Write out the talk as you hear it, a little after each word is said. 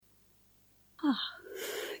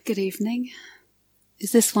Good evening.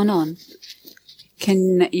 Is this one on?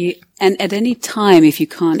 Can you, and at any time if you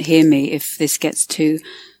can't hear me, if this gets too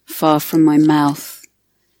far from my mouth,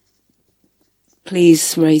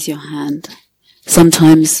 please raise your hand.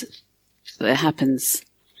 Sometimes it happens,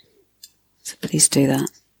 so please do that.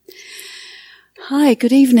 Hi,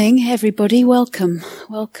 good evening everybody, welcome.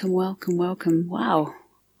 Wow,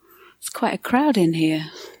 it's quite a crowd in here.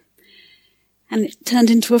 And it turned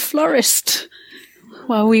into a florist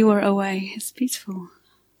while we were away. It's beautiful.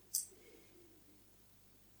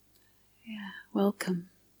 Yeah, welcome.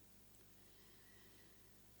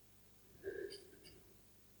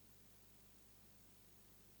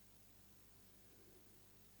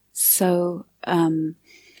 So,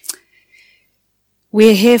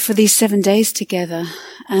 we're here for these 7 days together,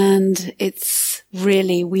 and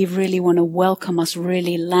we really want to welcome us,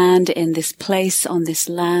 really land in this place, on this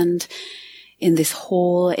land, in this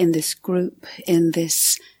hall, in this group, in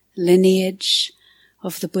this lineage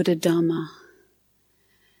of the Buddha Dharma,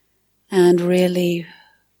 and really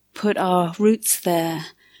put our roots there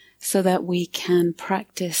so that we can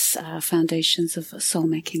practice our foundations of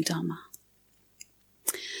Soulmaking Dharma.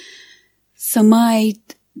 So my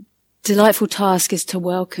delightful task is to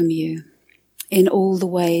welcome you in all the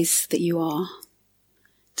ways that you are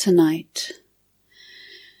tonight.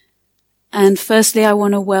 And firstly, I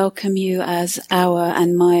want to welcome you as our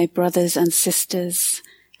and my brothers and sisters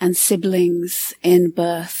and siblings in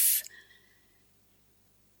birth,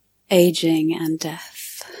 aging, and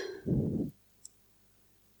death.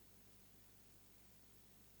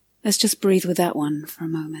 Let's just breathe with that one for a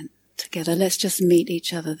moment together. Let's just meet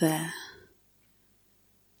each other there.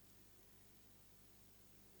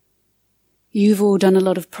 You've all done a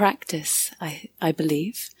lot of practice, I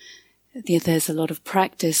believe. There's a lot of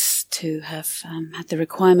practice to have had the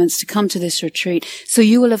requirements to come to this retreat. So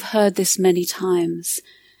you will have heard this many times.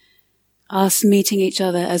 Us meeting each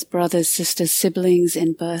other as brothers, sisters, siblings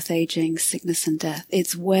in birth, aging, sickness and death.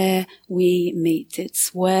 It's where we meet.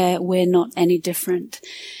 It's where we're not any different.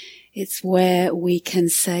 It's where we can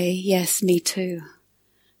say, yes, me too.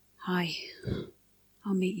 Hi,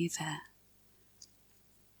 I'll meet you there.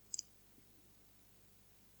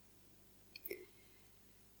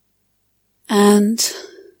 And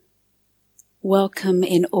welcome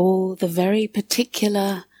in all the very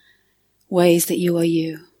particular ways that you are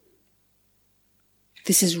you.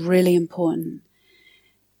 This is really important.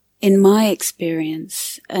 In my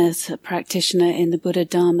experience as a practitioner in the Buddha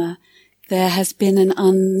Dharma, there has been an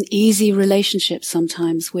uneasy relationship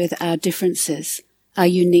sometimes with our differences, our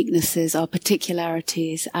uniquenesses, our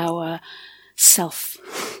particularities, our self,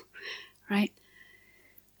 right?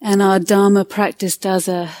 And our Dharma practice does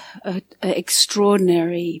a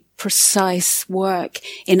extraordinary, precise work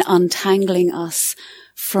in untangling us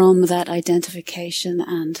from that identification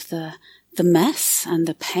and the mess and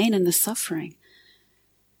the pain and the suffering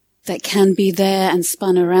that can be there and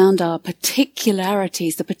spun around our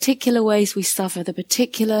particularities, the particular ways we suffer, the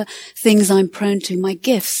particular things I'm prone to, my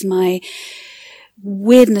gifts, my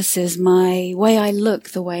weirdnesses, my way I look,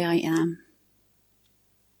 the way I am,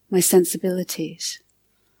 my sensibilities.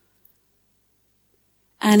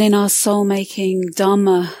 And in our soul-making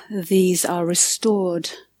Dharma, these are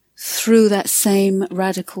restored through that same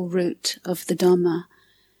radical root of the Dhamma,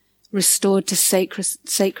 restored to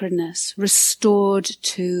sacredness, restored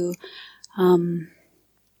to the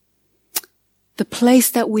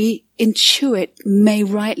place that we intuit may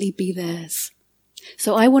rightly be theirs.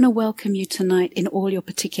 So I want to welcome you tonight in all your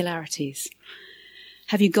particularities.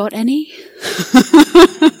 Have you got any?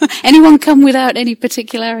 Anyone come without any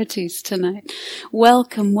particularities tonight?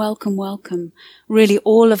 Welcome, welcome, welcome. Really,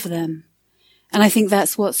 all of them. And I think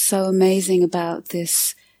that's what's so amazing about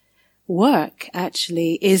this work,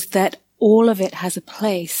 actually, is that all of it has a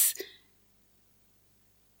place.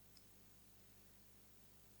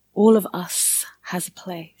 All of us has a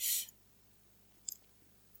place.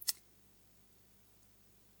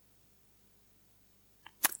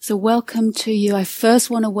 So welcome to you. I first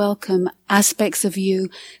want to welcome aspects of you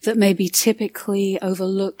that may be typically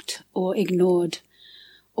overlooked or ignored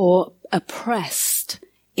or oppressed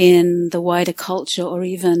in the wider culture or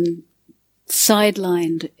even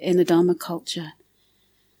sidelined in the Dharma culture.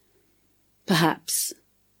 Perhaps.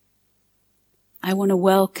 I want to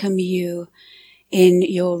welcome you in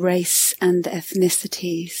your race and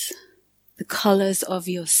ethnicities, the colors of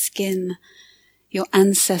your skin, your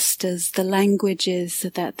ancestors, the languages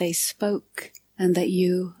that they spoke and that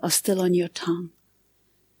you are still on your tongue.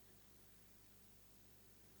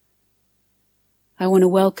 I want to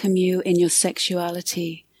welcome you in your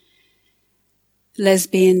sexuality,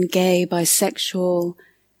 lesbian, gay, bisexual,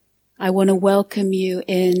 I want to welcome you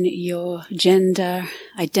in your gender,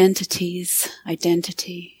 identity,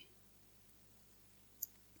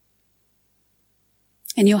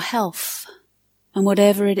 in your health, and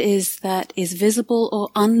whatever it is that is visible or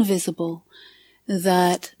invisible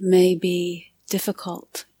that may be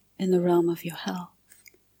difficult in the realm of your health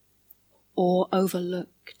or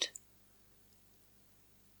overlooked.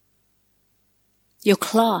 Your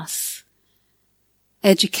class,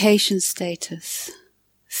 education status,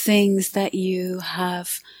 things that you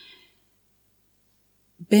have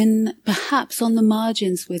been perhaps on the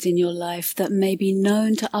margins with in your life that may be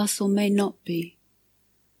known to us or may not be.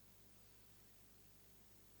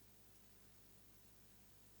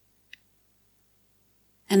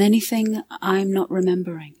 And anything I'm not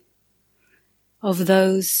remembering of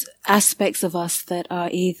those aspects of us that are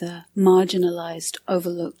either marginalized,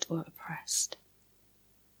 overlooked, or oppressed.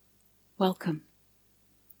 Welcome.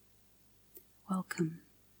 Welcome.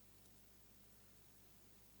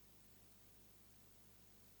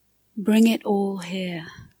 Bring it all here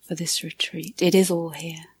for this retreat. It is all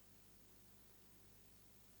here.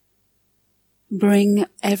 Bring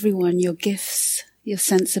everyone your gifts, your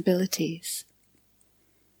sensibilities.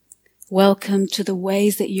 Welcome to the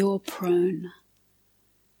ways that you're prone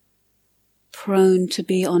to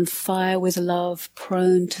be on fire with love,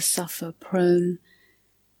 prone to suffer, prone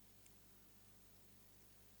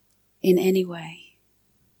in any way.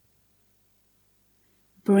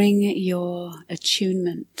 Bring your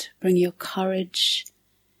attunement, bring your courage,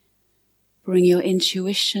 bring your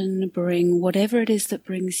intuition, bring whatever it is that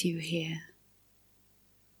brings you here.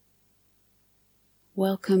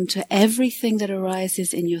 Welcome to everything that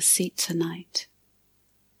arises in your seat tonight,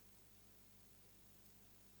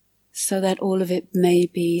 so that all of it may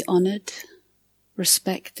be honored,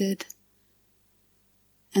 respected,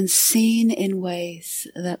 and seen in ways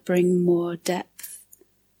that bring more depth,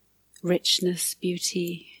 richness,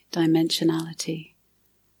 beauty, dimensionality,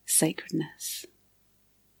 sacredness.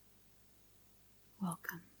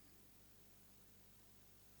 Welcome.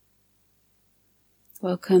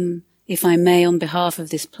 Welcome, if I may, on behalf of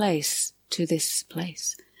this place, to this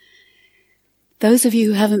place. Those of you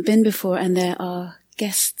who haven't been before, and there are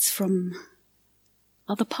guests from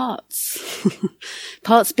other parts,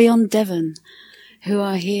 parts beyond Devon, who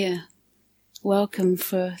are here. Welcome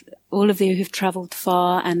for all of you who've travelled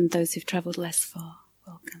far and those who've travelled less far.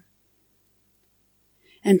 Welcome.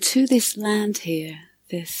 And to this land here,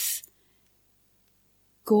 this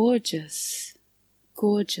gorgeous,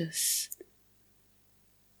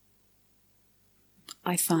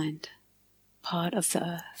 I find, part of the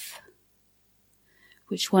earth,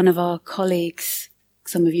 which one of our colleagues,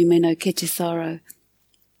 some of you may know Kittisaro,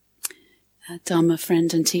 a Dharma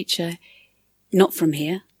friend and teacher, not from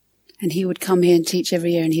here, and he would come here and teach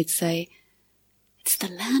every year, and he'd say, it's the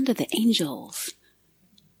land of the angels.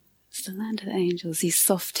 It's the land of the angels, these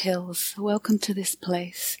soft hills. Welcome to this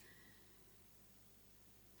place.